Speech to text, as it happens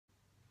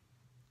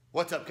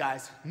What's up,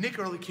 guys? Nick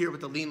Ehrlich here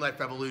with the Lean Life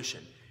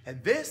Revolution,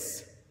 and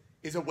this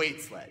is a weight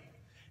sled.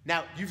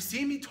 Now, you've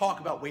seen me talk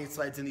about weight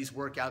sleds in these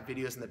workout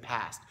videos in the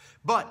past,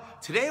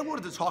 but today I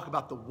wanted to talk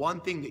about the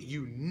one thing that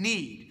you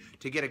need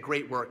to get a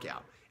great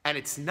workout, and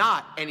it's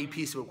not any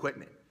piece of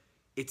equipment,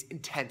 it's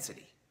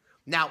intensity.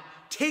 Now,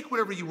 take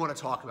whatever you want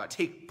to talk about.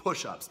 Take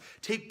push-ups,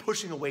 take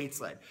pushing a weight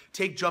sled,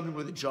 take jumping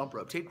with a jump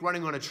rope, take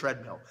running on a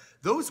treadmill.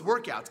 Those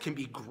workouts can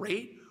be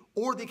great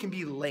or they can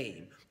be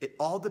lame. It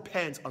all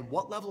depends on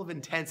what level of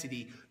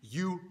intensity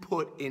you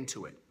put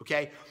into it,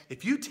 okay?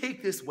 If you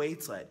take this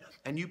weight sled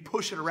and you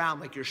push it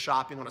around like you're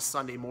shopping on a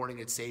Sunday morning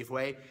at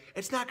Safeway,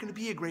 it's not gonna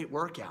be a great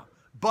workout.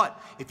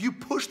 But if you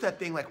push that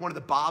thing like one of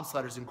the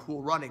bobsledders in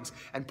Cool Runnings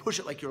and push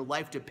it like your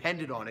life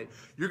depended on it,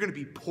 you're gonna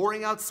be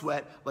pouring out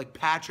sweat like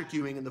Patrick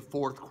Ewing in the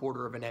fourth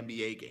quarter of an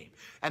NBA game.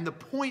 And the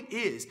point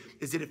is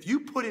that if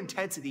you put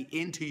intensity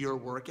into your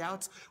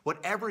workouts,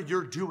 whatever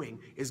you're doing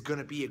is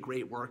gonna be a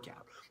great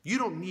workout. You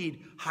don't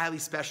need highly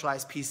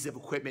specialized pieces of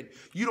equipment.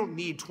 You don't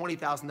need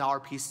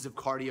 $20,000 pieces of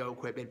cardio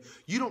equipment.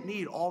 You don't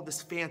need all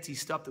this fancy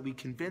stuff that we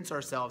convince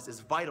ourselves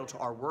is vital to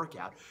our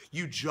workout.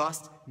 You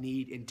just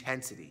need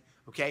intensity,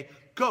 okay?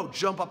 Go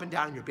jump up and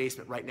down in your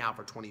basement right now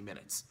for 20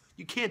 minutes.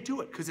 You can't do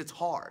it because it's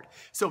hard.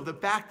 So the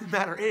fact of the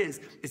matter is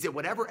that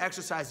whatever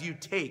exercise you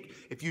take,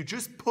 if you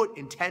just put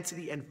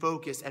intensity and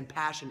focus and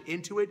passion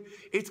into it,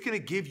 it's gonna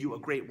give you a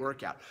great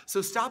workout.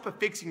 So stop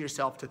affixing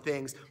yourself to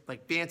things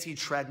like fancy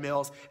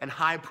treadmills and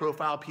high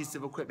profile pieces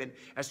of equipment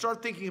and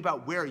start thinking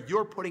about where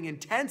you're putting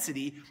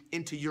intensity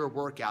into your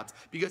workouts,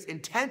 because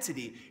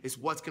intensity is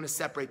what's gonna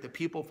separate the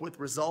people with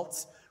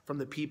results from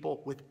the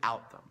people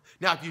without them.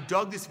 Now, if you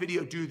dug this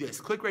video, do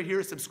this. Click right here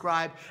to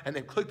subscribe, and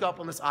then click up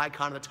on this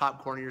icon in the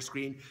top corner of your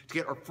screen to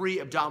get our free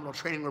abdominal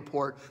training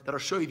report that'll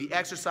show you the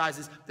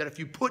exercises that if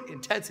you put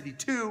intensity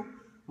to,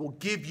 will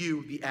give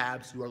you the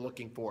abs you are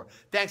looking for.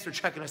 Thanks for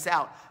checking us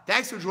out.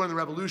 Thanks for joining the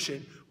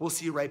revolution. We'll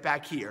see you right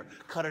back here.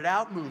 Cut it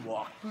out,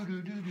 moonwalk.